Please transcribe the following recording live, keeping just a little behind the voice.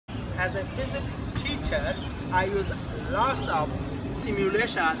As a physics teacher, I use lots of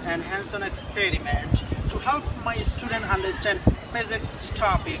simulation and hands-on experiment to help my students understand physics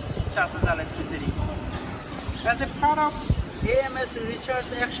topic such as electricity. As a part of AMS Research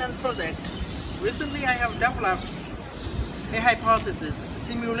Action Project, recently I have developed a hypothesis: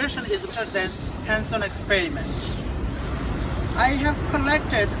 simulation is better than hands-on experiment. I have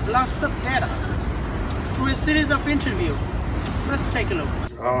collected lots of data through a series of interviews. Let's take a look.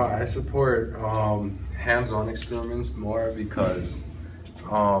 I support hands-on experiments more because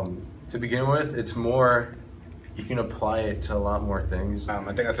to begin with, it's more, you can apply it to a lot more things.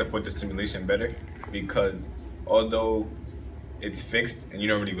 I think I support the simulation better because although it's fixed and you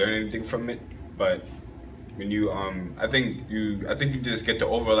don't really learn anything from it, but when you I think you just get the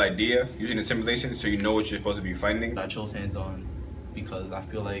overall idea using the simulation, so you know what you're supposed to be finding. I chose hands-on because I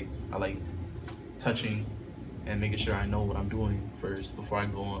feel like I like touching and making sure I know what I'm doing first before I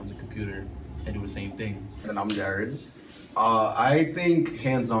go on the computer and do the same thing. And I'm Jared. I think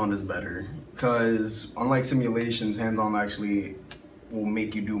hands-on is better because unlike simulations, hands-on actually will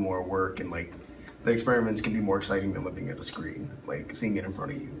make you do more work, and like the experiments can be more exciting than looking at a screen, like seeing it in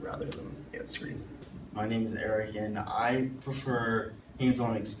front of you rather than at the screen. My name is Eric, and I prefer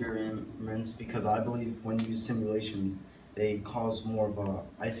hands-on experiments because I believe when you use simulations, they cause more of a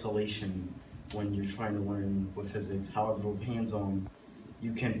isolation when you're trying to learn with physics. However, with hands-on,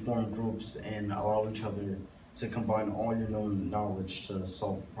 you can form groups and allow each other to combine all your known knowledge to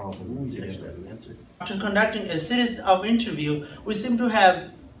solve a problem together. After conducting a series of interviews, we seem to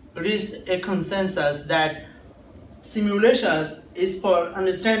have reached a consensus that simulation is for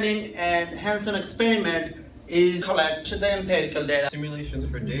understanding and hands-on experiment is collect the empirical data.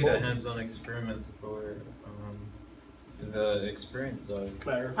 Simulations for data, hands-on experiments for the experience of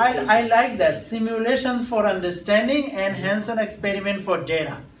clarification. I like that. Simulation for understanding and hands-on experiment for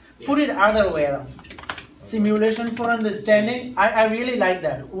data. Put it other way around. Simulation for understanding, I really like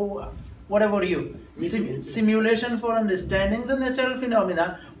that. What about you? Simulation for understanding the natural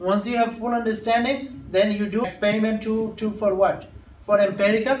phenomena. Once you have full understanding, then you do experiment to for what? For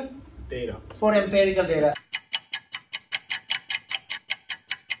empirical data. For empirical data.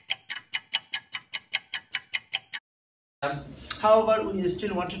 However, we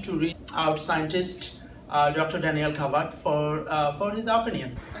still wanted to reach out scientist Dr. Daniel Kavat for his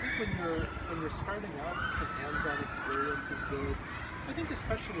opinion. I think when you're starting out, some hands-on experience is good. I think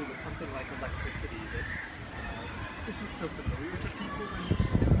especially with something like electricity that isn't so familiar to people in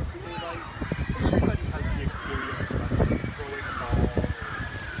everyday life. Everybody has the experience of throwing a ball or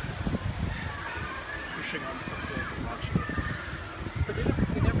pushing on something and watching it. But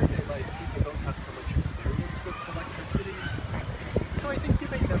in everyday life, people don't have so much experience with electricity. So I think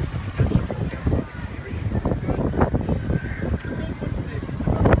giving them some tangible hands-on experience is good. And then once they've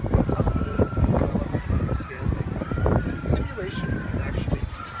developed some confidence and developed some understanding, then simulations can actually be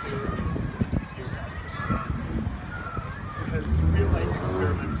clearer and easier to understand. Because real-life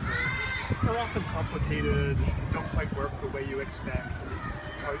experiments are often complicated, don't quite work the way you expect, and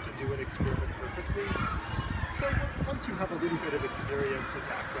it's hard to do an experiment perfectly. So once you have a little bit of experience and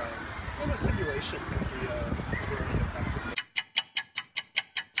background, then a simulation can be very effective.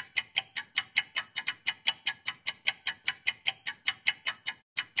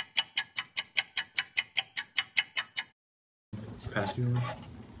 Pass me one.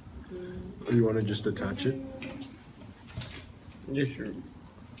 Or you want to just attach it? Yeah, sure.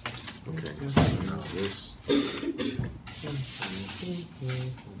 Okay, so now this.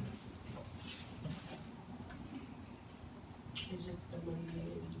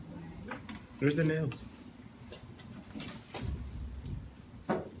 Where's the nails?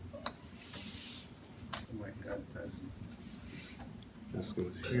 Oh my god, This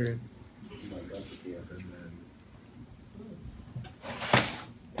goes here. oh my god, yeah. And then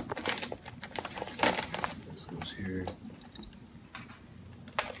this goes here.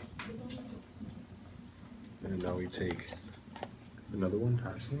 And now we take another one,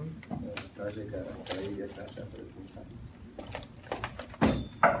 pass one. I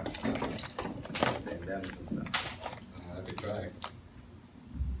could try.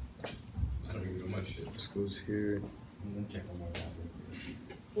 I don't even know my shit. This goes here.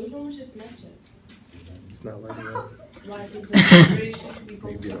 Which one was your Snapchat? It's not lighting up. Why? Because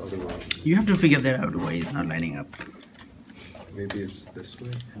Maybe the other one. You have to figure that out why it's not lining up. Maybe it's this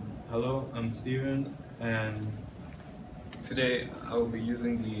way. Hello, I'm Steven, and today I will be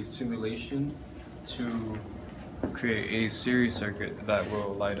using the simulation to create a series circuit that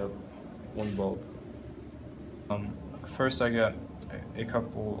will light up one bulb. First I got a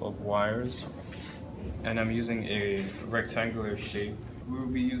couple of wires, and I'm using a rectangular shape we will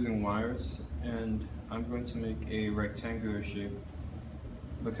be using wires, and I'm going to make a rectangular shape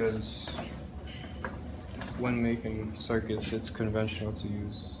because when making circuits, it's conventional to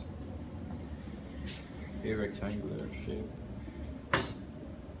use a rectangular shape.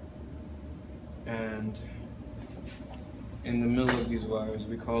 And in the middle of these wires,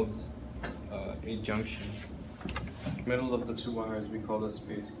 we call this a junction. Middle of the two wires, we call this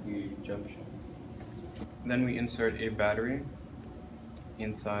space the junction. Then we insert a battery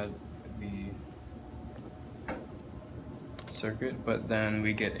inside the circuit, but then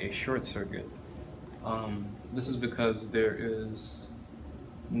we get a short circuit. This is because there is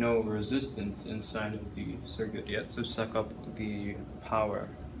no resistance inside of the circuit yet to suck up the power.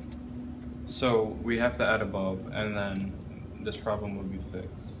 So we have to add a bulb, and then this problem will be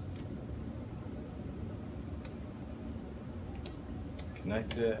fixed.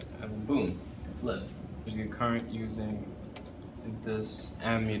 Connect it, and boom, it's lit. There's the current using this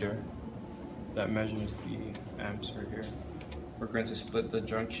ammeter that measures the amps right here. We're going to split the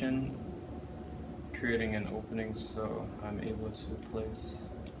junction, creating an opening so I'm able to place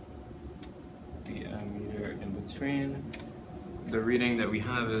the ammeter in between. The reading that we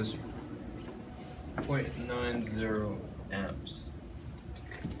have is 0.90 amps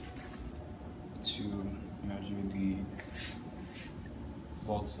to measure the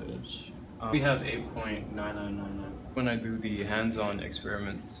voltage. We have 8.9999. When I do the hands-on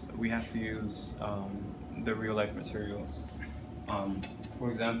experiments, we have to use the real-life materials. For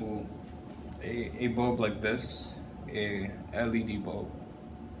example, a bulb like this, a LED bulb.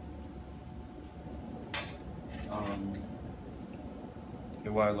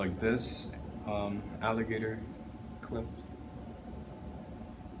 A wire like this, alligator clips,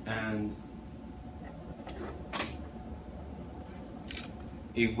 and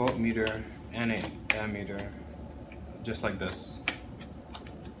a voltmeter and a ammeter, just like this,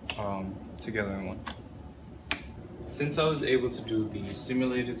 together in one. Since I was able to do the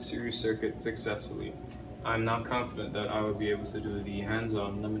simulated series circuit successfully, I'm now confident that I will be able to do the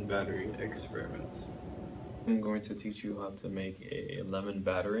hands-on lemon battery experiment. I'm going to teach you how to make a lemon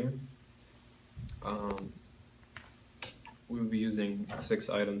battery. We'll be using 6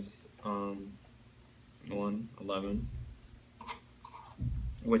 items. 1, a lemon,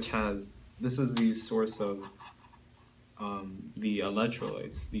 which has, this is the source of the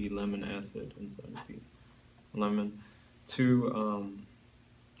electrolytes, the lemon acid inside the lemon. 2,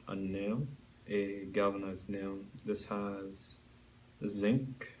 a nail, a galvanized nail. This has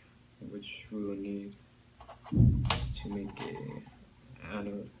zinc, which we will need to make a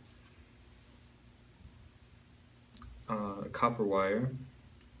anode. Copper wire.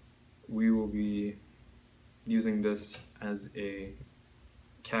 We will be using this as a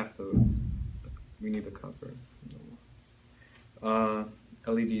cathode. We need the copper.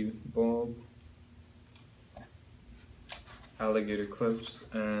 LED bulb, alligator clips,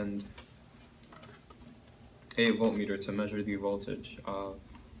 and a voltmeter to measure the voltage of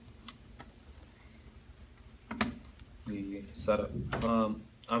the setup.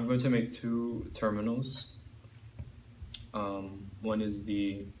 I'm going to make 2 terminals. One is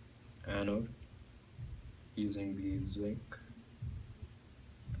the anode, using the zinc.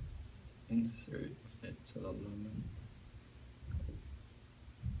 Insert it to the lemon.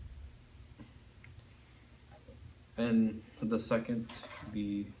 And the second,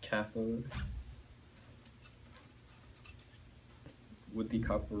 the cathode, with the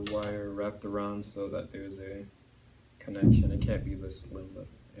copper wire wrapped around so that there's a connection. It can't be this slim, but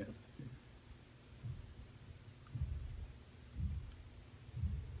it has to be.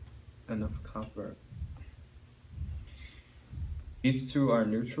 Enough copper. These 2 are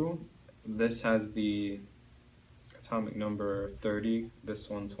neutral. This has the atomic number 30, this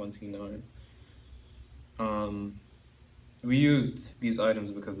one 29. We used these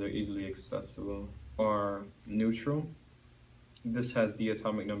items because they're easily accessible. Are neutral. This has the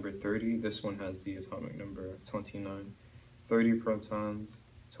atomic number 30, this one has the atomic number 29. 30 protons,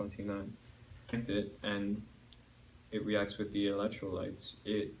 29. And it reacts with the electrolytes.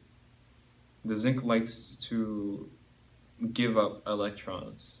 The zinc likes to give up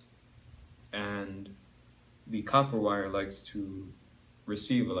electrons, and the copper wire likes to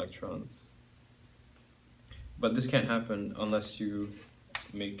receive electrons. But this can't happen unless you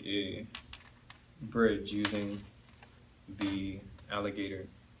make a bridge using the alligator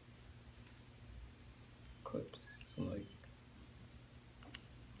clips, like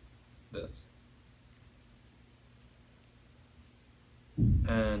this.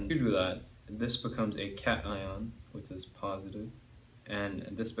 And to do that, this becomes a cation, which is positive, and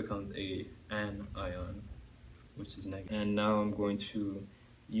this becomes an ion, which is negative. And now I'm going to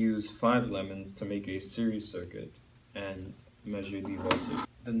use 5 lemons to make a series circuit and measure the voltage.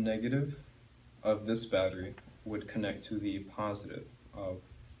 The negative of this battery would connect to the positive of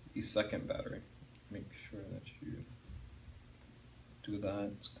the second battery. Make sure that you do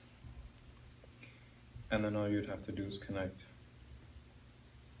that. And then all you'd have to do is connect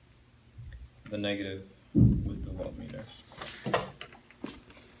the negative with the voltmeter.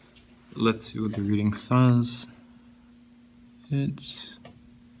 Let's see what the reading says. It's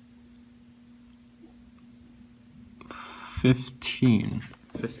 15.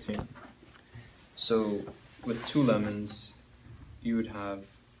 So with 2 lemons, you would have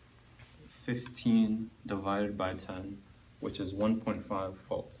 15 divided by 10, which is 1.5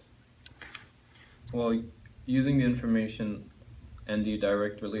 volts. Well, using the information and the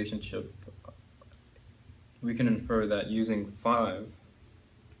direct relationship, we can infer that using 5,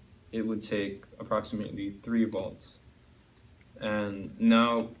 it would take approximately 3 volts. And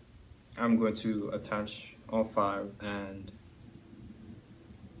now I'm going to attach all 5 and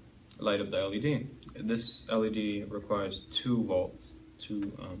light up the LED. This LED requires 2 volts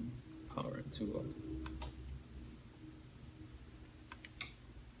to power it, 2 volts.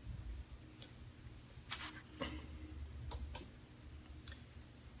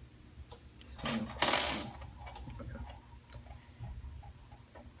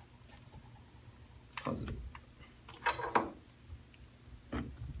 Positive.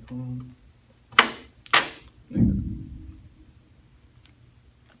 Negative.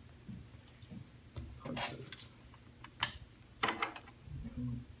 Positive.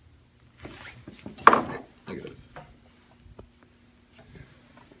 Negative.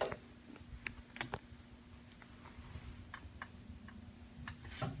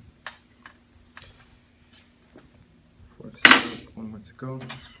 One more to go.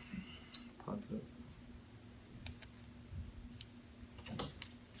 Positive.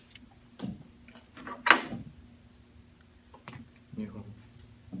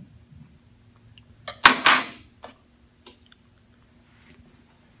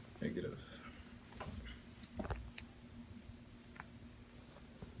 Negative.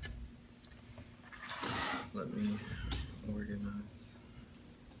 Let me organize.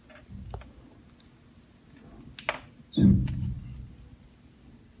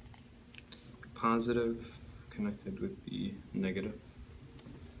 Positive connected with the negative.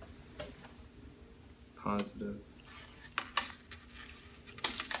 Positive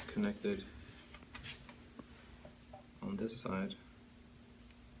connected on this side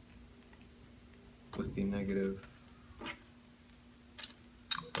with the negative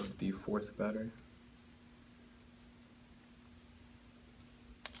of the 4th battery.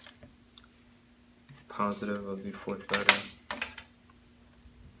 Positive of the 4th battery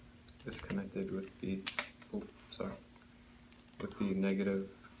is connected with the, with the negative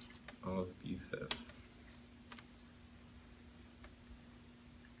of the 5th.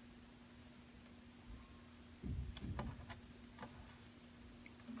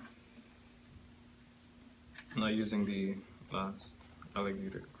 Now using the last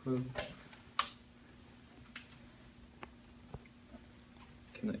alligator clue,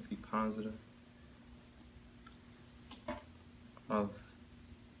 connect the positive of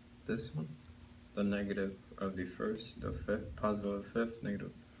this one, the negative of the 1st, the 5th, positive of the 5th, negative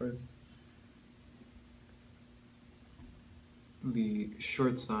of the 1st. The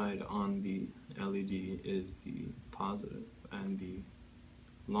short side on the LED is the positive and the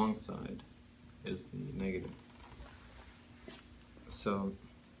long side is the negative. So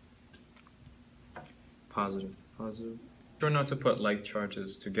positive to positive. Try not to put like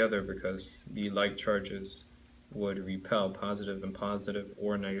charges together because the like charges would repel positive and positive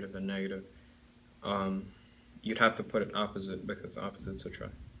or negative and negative. You'd have to put it opposite because opposites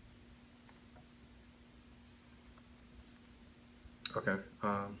attract. Okay.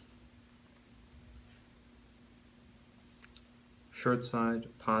 Short side,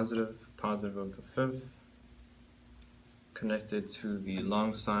 positive, positive of the 5th, connected to the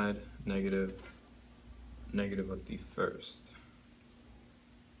long side, negative, negative of the 1st.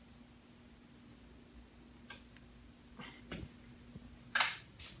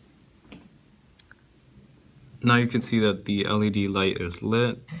 Now you can see that the LED light is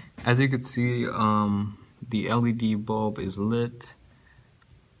lit. As you can see, the LED bulb is lit.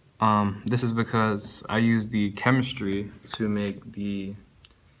 This is because I use the chemistry to make the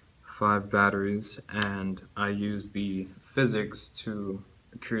 5 batteries, and I use the physics to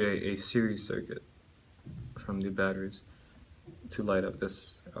create a series circuit from the batteries to light up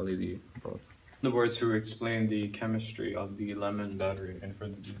this LED bulb. The word to explain the chemistry of the lemon battery in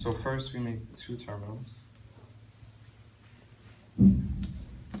front of you. So first we make 2 terminals.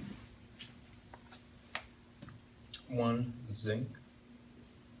 One zinc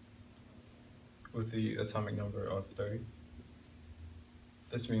with the atomic number of 30.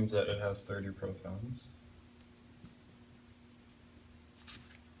 This means that it has 30 protons.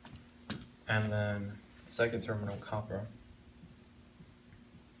 And then second terminal copper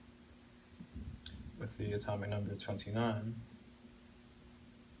with the atomic number 29.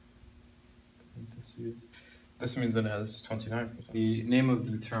 This means it has 29 protons. The name of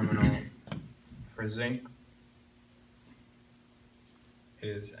the terminal for zinc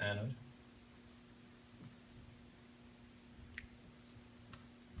is anode.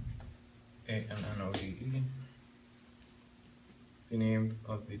 A-N-N-O-D-E. The name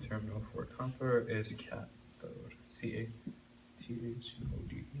of the terminal for copper is cathode. C-A-T-H-O-D-E.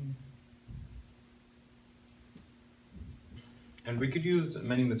 And we could use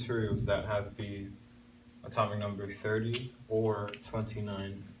many materials that have the atomic number 30 or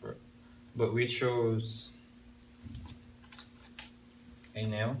 29, but we chose a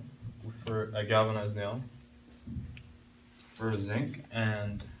nail, for a galvanized nail for zinc,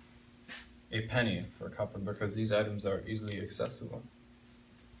 and a penny for copper because these items are easily accessible.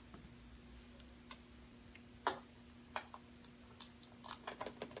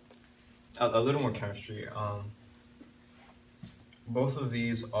 A little more chemistry. Both of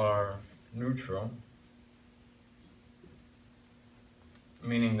these are neutral,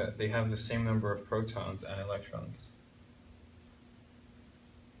 meaning that they have the same number of protons and electrons.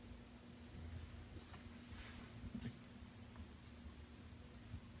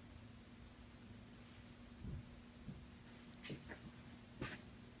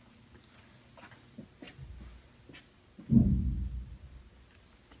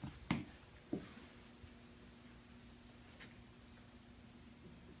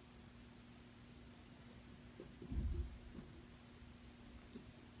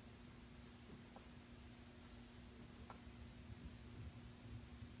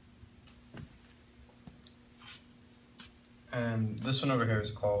 And this one over here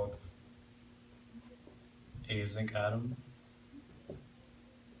is called a zinc atom.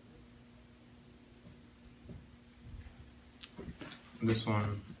 This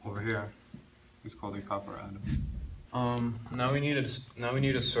one over here is called a copper atom. Now we need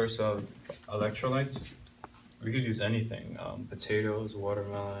a source of electrolytes. We could use anything: potatoes,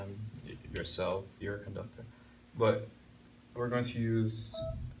 watermelon, yourself, you're a conductor. But we're going to use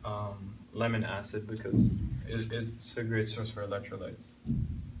lemon acid because it's a great source for electrolytes,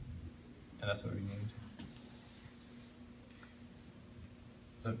 and that's what we need.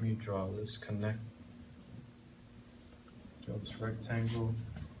 Let me draw this draw this rectangle.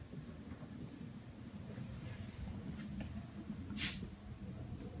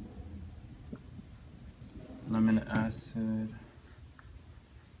 Lemon acid.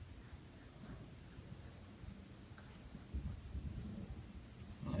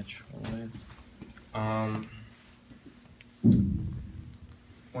 Electrolytes.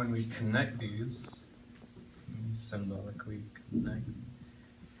 When we connect these, symbolically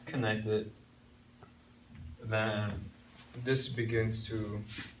connect it, then this the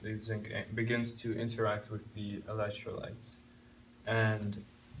zinc begins to interact with the electrolytes, and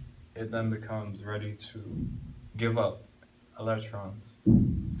it then becomes ready to give up electrons,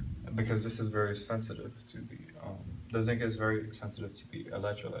 because this is very sensitive to the zinc is very sensitive to the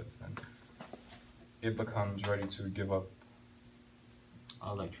electrolytes, and it becomes ready to give up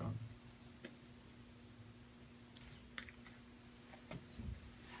electrons.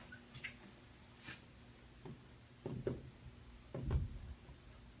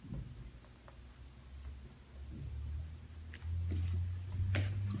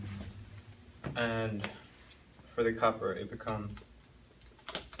 And for the copper, it becomes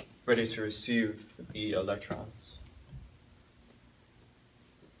ready to receive the electrons.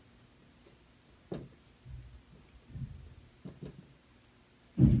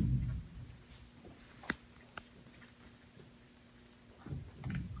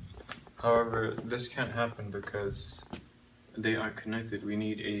 However, this can't happen because they aren't connected. We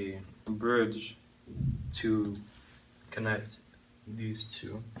need a bridge to connect these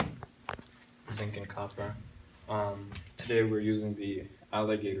two, zinc and copper. Today we're using the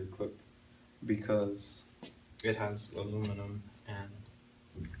alligator clip because it has aluminum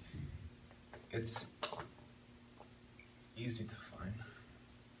and it's easy to find.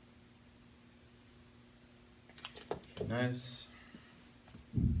 Nice.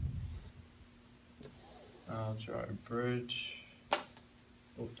 I'll draw a bridge.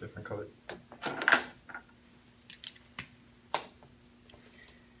 Oh, different color.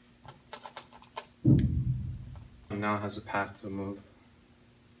 now has a path to move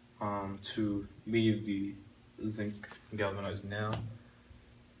to leave the zinc galvanized nail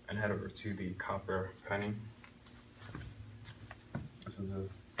and head over to the copper penny. This is a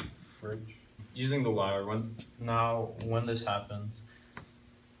fridge. Using the wire, when this happens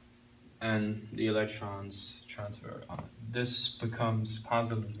and the electrons transfer, this becomes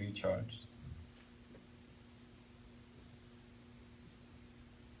positively charged.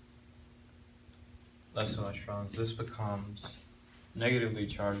 Less electrons. This becomes negatively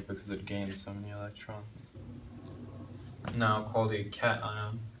charged because it gains so many electrons. Now called a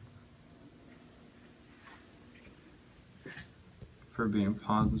cation for being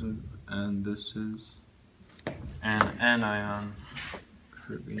positive, and this is an anion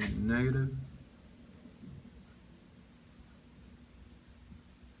for being negative.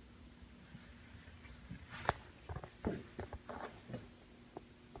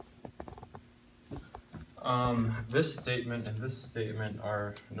 This statement and this statement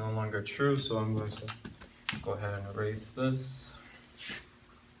are no longer true, so I'm going to go ahead and erase this.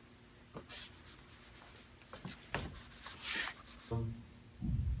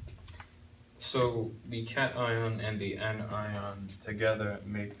 So the cation and the anion together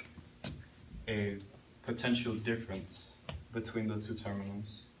make a potential difference between the two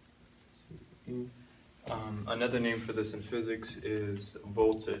terminals. Another name for this in physics is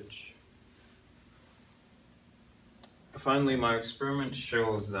voltage. Finally, my experiment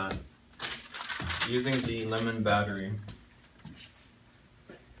shows that using the lemon battery,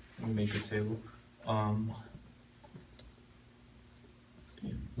 let me make a table,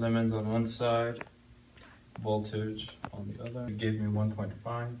 lemons on one side, voltage on the other. It gave me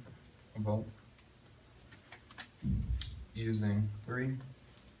 1.5 volts. Using 3,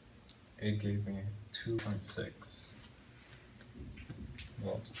 it gave me 2.6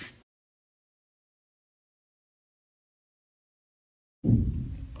 volts.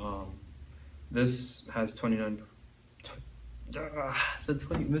 This has 29. Said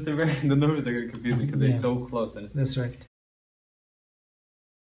 20. Mr. Ray, the numbers are getting confusing because they're so close. And That's right.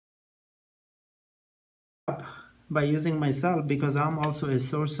 By using myself, because I'm also a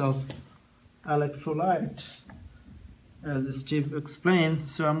source of electrolyte, as Steve explained.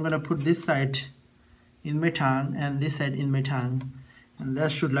 So I'm gonna put this side in my tongue and this side in my tongue, and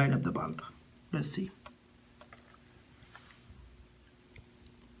that should light up the bulb. Let's see.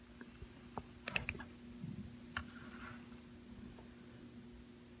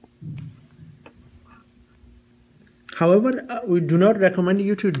 However, we do not recommend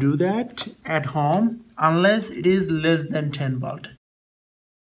you to do that at home unless it is less than 10 volt.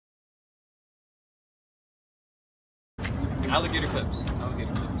 Alligator clips.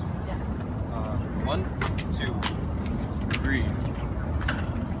 Alligator clips. Yes. 1, 2, 3,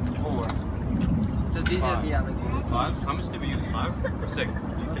 4. So these are the alligator. 5. How much did we use? 5 or 6?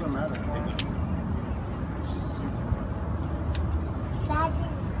 Doesn't matter. I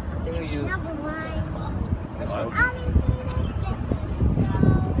think we used 5.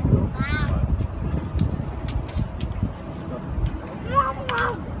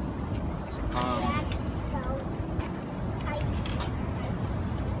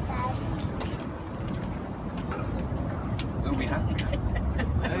 We have to.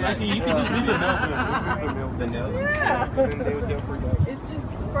 Actually, you can just leave the nails in. The nails? Yeah. Then they'll forget. It's just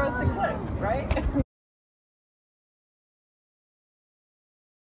for us to clip, right?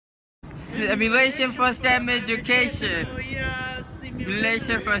 Simulation for STEM education.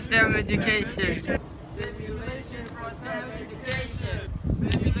 Simulation for STEM education. Simulation for STEM education.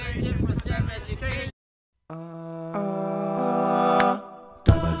 Simulation for STEM education.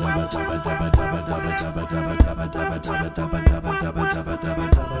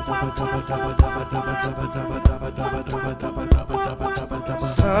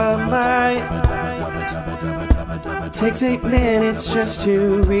 Sunlight takes 8 minutes just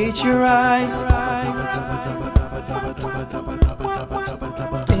to reach your eyes.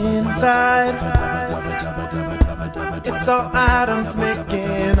 Inside, it's all atoms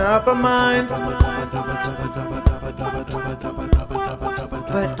making up our minds.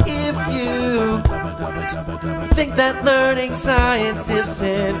 But if you think that learning science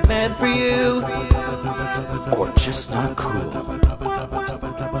isn't meant for you, or just not cool,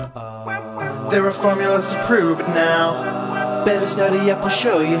 there are formulas to prove it now. Better study up, I'll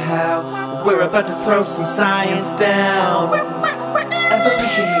show you how. We're about to throw some science down.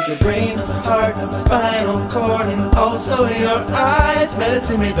 Evolution made your brain, heart, spinal cord, and also your eyes.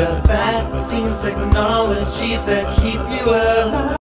 Medicine made the vaccines, technologies that keep you alive.